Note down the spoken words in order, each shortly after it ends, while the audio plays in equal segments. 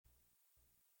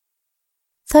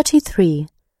33.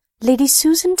 Lady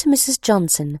Susan to Mrs.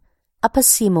 Johnson, Upper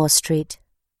Seymour Street.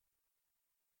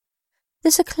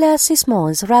 This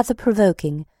éclaircissement is rather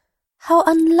provoking. How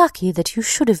unlucky that you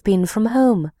should have been from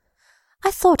home!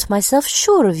 I thought myself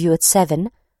sure of you at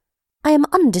 7. I am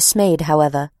undismayed,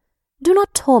 however. Do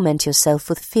not torment yourself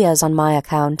with fears on my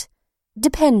account.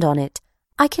 Depend on it,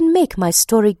 I can make my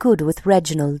story good with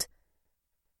Reginald.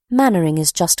 Mannering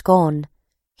is just gone.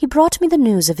 He brought me the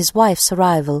news of his wife's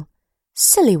arrival.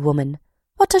 Silly woman!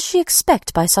 What does she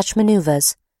expect by such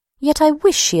manoeuvres? Yet I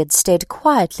wish she had stayed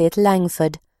quietly at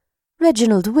Langford.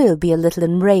 Reginald will be a little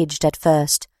enraged at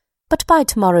first, but by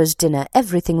tomorrow's dinner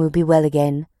everything will be well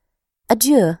again.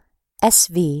 Adieu,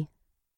 S.V.